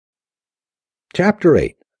Chapter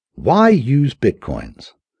 8. Why use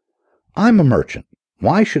Bitcoins? I'm a merchant.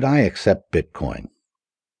 Why should I accept Bitcoin?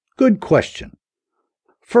 Good question.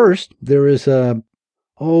 First, there is a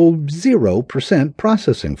 0%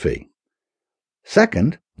 processing fee.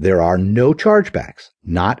 Second, there are no chargebacks,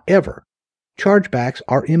 not ever. Chargebacks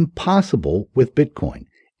are impossible with Bitcoin.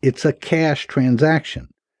 It's a cash transaction.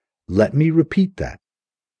 Let me repeat that.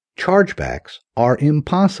 Chargebacks are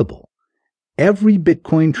impossible. Every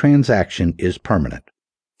Bitcoin transaction is permanent,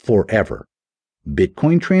 forever.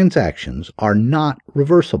 Bitcoin transactions are not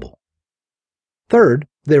reversible. Third,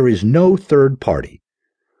 there is no third party.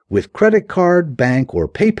 With credit card, bank, or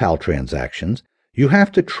PayPal transactions, you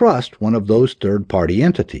have to trust one of those third-party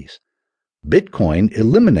entities. Bitcoin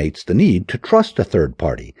eliminates the need to trust a third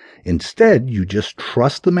party. Instead, you just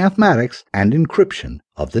trust the mathematics and encryption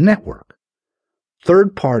of the network.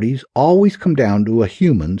 Third parties always come down to a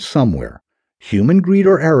human somewhere. Human greed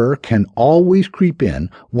or error can always creep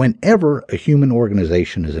in whenever a human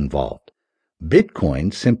organization is involved.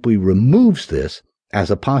 Bitcoin simply removes this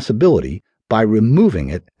as a possibility by removing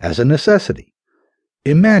it as a necessity.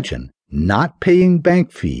 Imagine not paying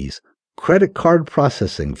bank fees, credit card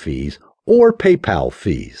processing fees, or PayPal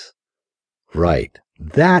fees. Right,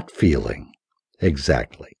 that feeling.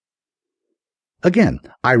 Exactly. Again,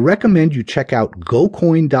 I recommend you check out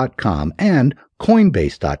GoCoin.com and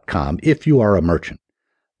Coinbase.com if you are a merchant.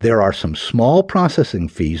 There are some small processing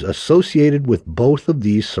fees associated with both of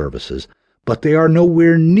these services, but they are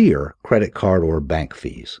nowhere near credit card or bank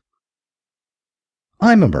fees.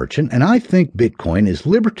 I'm a merchant, and I think Bitcoin is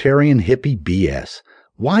libertarian hippie BS.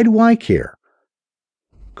 Why do I care?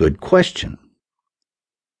 Good question.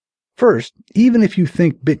 First, even if you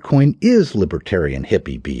think Bitcoin is libertarian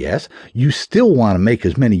hippie BS, you still want to make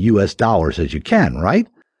as many US dollars as you can, right?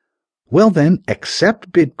 Well then,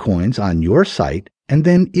 accept Bitcoins on your site and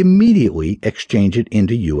then immediately exchange it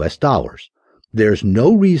into US dollars. There's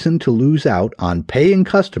no reason to lose out on paying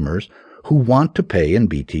customers who want to pay in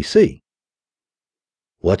BTC.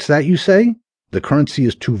 What's that you say? The currency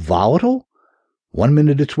is too volatile? 1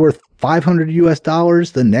 minute it's worth 500 US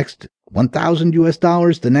dollars, the next 1,000 US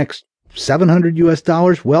dollars, the next 700 US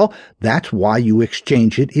dollars? Well, that's why you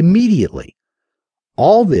exchange it immediately.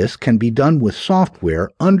 All this can be done with software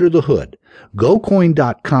under the hood.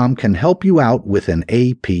 GoCoin.com can help you out with an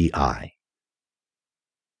API.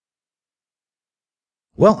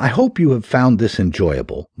 Well, I hope you have found this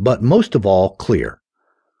enjoyable, but most of all, clear.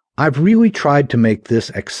 I've really tried to make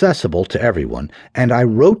this accessible to everyone, and I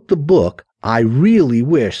wrote the book I really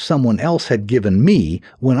wish someone else had given me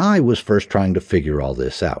when I was first trying to figure all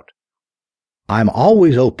this out. I'm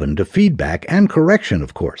always open to feedback and correction,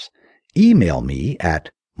 of course. Email me at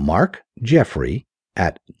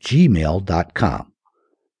markjeffrey@gmail.com.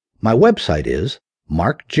 My website is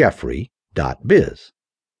markjeffrey.biz.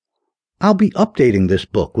 I'll be updating this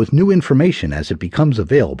book with new information as it becomes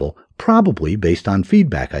available, probably based on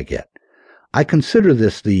feedback I get. I consider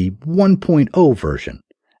this the 1.0 version,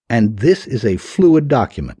 and this is a fluid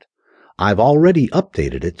document. I've already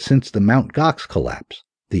updated it since the Mt. Gox collapse,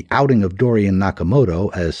 the outing of Dorian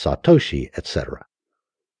Nakamoto as Satoshi, etc.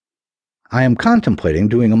 I am contemplating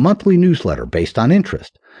doing a monthly newsletter based on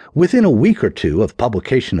interest. Within a week or two of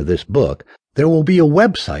publication of this book, there will be a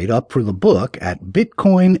website up for the book at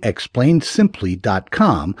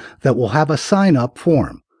bitcoinexplainedsimply.com that will have a sign-up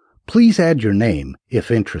form. Please add your name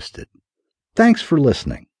if interested. Thanks for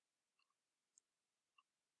listening.